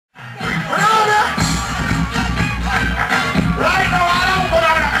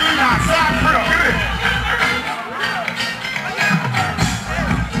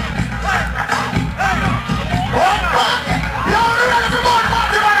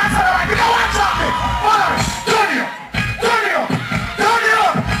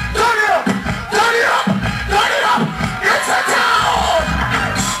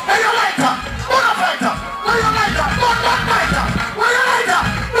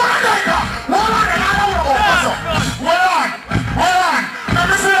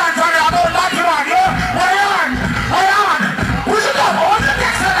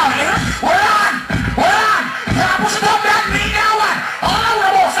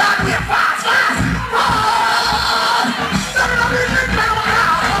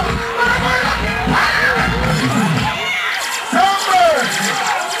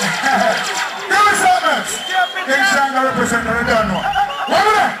represent the don't know. What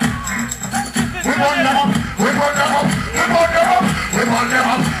are they? We burn them up, we burn them up, we burn them up, we burn them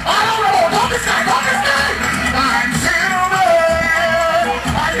up. I don't know, don't be scared, don't be scared. I'm silver,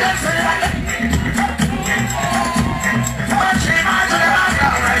 I can see it. I'm chiming to the back,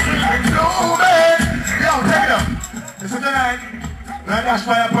 I'm blooming. Yo, take it up. Listen tonight, we're dash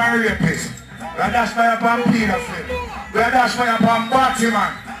fire upon rapist, we're dash fire upon pedophile, we're dash fire upon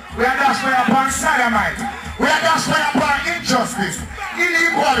Batman, we're dash fire upon sodomite, we're dash fire upon injustice,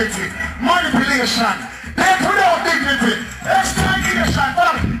 inequality, manipulation, death without dignity, exploitation.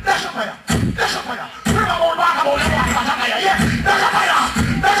 Follow me, dash a fire, dash a fire, bring a whole back about the water, dash a fire, yeah, dash a fire,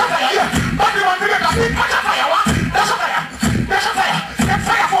 yeah, Batman to make a big dash a fire, what? Dash a fire, dash a fire, get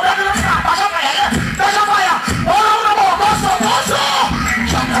fire for the little star, dash a fire, yeah, dash a fire, all over the world, also,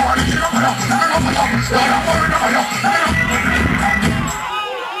 jump over the kilo,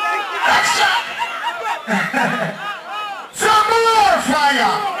 extra, some more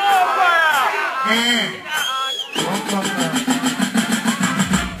fire,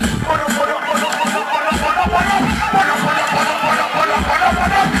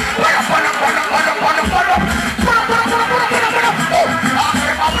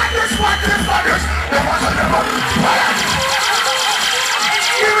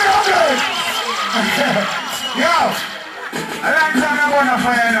 Yo, I like to have a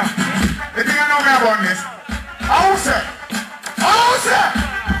fire now. You think I know me about this? How say? How say?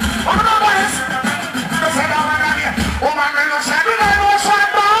 What about this? Don't say that one here. Woman, we don't say that I know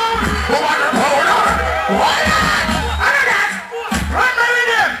shut down. Woman, the powder. Why not? I know that. Run me with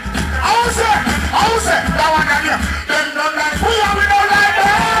them. How say? How say? That one here. Them don't like we and we don't like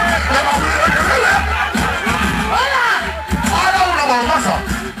them. Them are weird. Why not? I don't know about myself.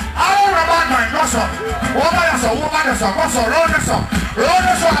 I don't know about my muscle. Woman, that's a woman, that's a muscle. Run this up. Run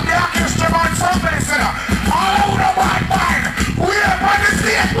this up. Black instrument, something, sinner. All the white mine. We are on the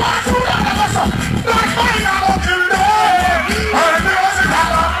stage. What's who that muscle? Black mine, I'm going to kill them. And the music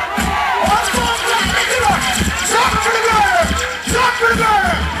hammer. What's going on? Make it up. Jump to the girl. Jump to the girl.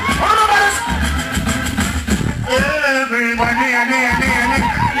 What about this? Everybody,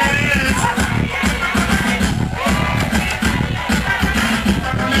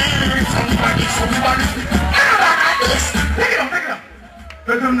 somebody. Pick it up.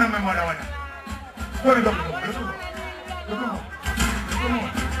 Let them know my mother. Go.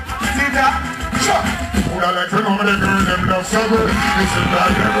 See that? Sure. Would I like to know the girl them love so good? This is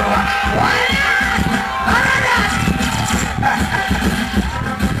like everyone. Why not?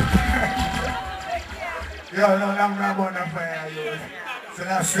 Yo, no, I'm not going to fire you. So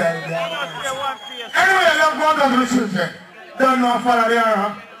that's right. Anyway, I love going to the children. Don't know if I follow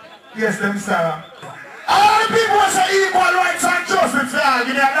the yes, them Sarah. All the people who say equal rights and justice, give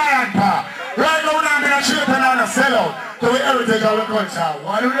me a lion power. Right now, I'm going to shape and sell out to the heritage of the culture.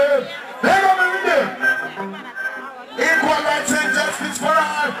 What do they? They go with them. Equal rights and justice for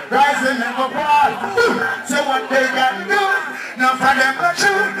all, rising never fall. So what they got to do, not for them to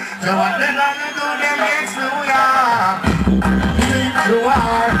choose. So what they got to do, them against who we are. Think you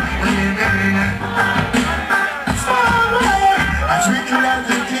are, as wicked as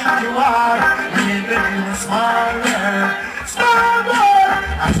you think you are, we live in a small world. Small world,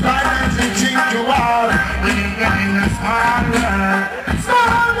 as bad as you think you are, we live in a small world.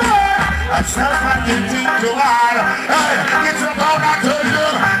 Small world, as tough as you think you are. Hey, it's about I told you,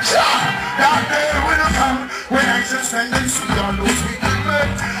 that day will come when I just stand and see all those wicked men.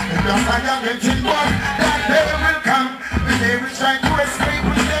 If the fire getting burnt, that day will come when they will try to escape,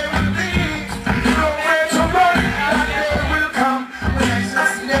 when they will be nowhere to run. That day will come when I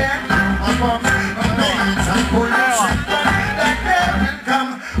just stand above the veins and bullets. That day will come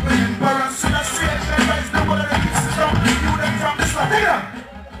when embarrass and association rise the world and kisses from you and from the slaughter.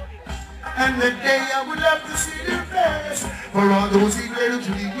 And the day I would love to see their face for all those who go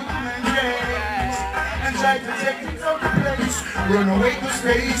to the human race and try to take things out of place, run away to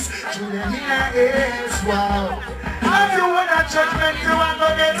space through the inner ears. Wow. If you want a judgment, you want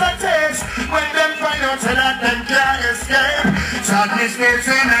to get a taste when them find out that them can't escape. Sadness gets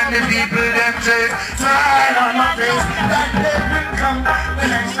in and the people them chase. Smile on my face, that day will come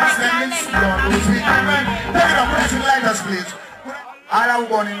when I shall stand and see all those wicked men. Take it up, pressing like us, please. All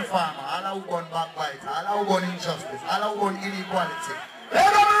who born in farmer, all who born backbiter, all who born injustice, all who born inequality. They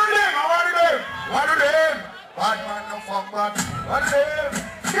don't do them, what do them? What do them? Bad man no fuck bad. What do them?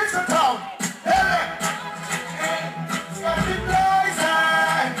 Kiss the town. Tell them. Stop the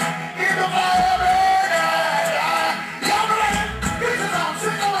poison. Give the fire burn. Young man, kiss the town.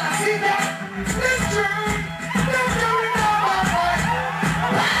 So you wanna see that? It's true. Don't do it now, my boy.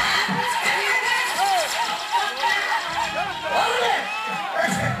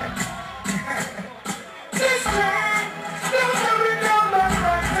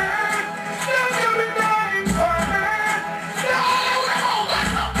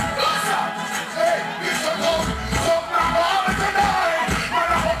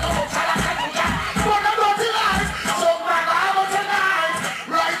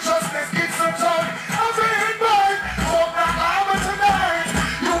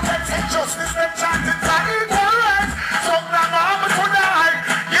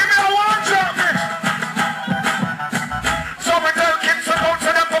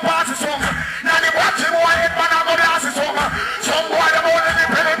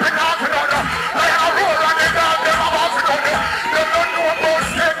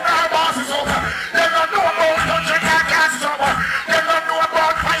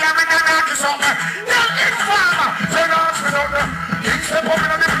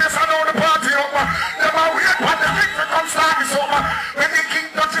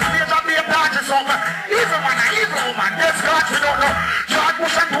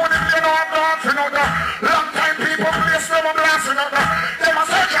 I'm blasting up.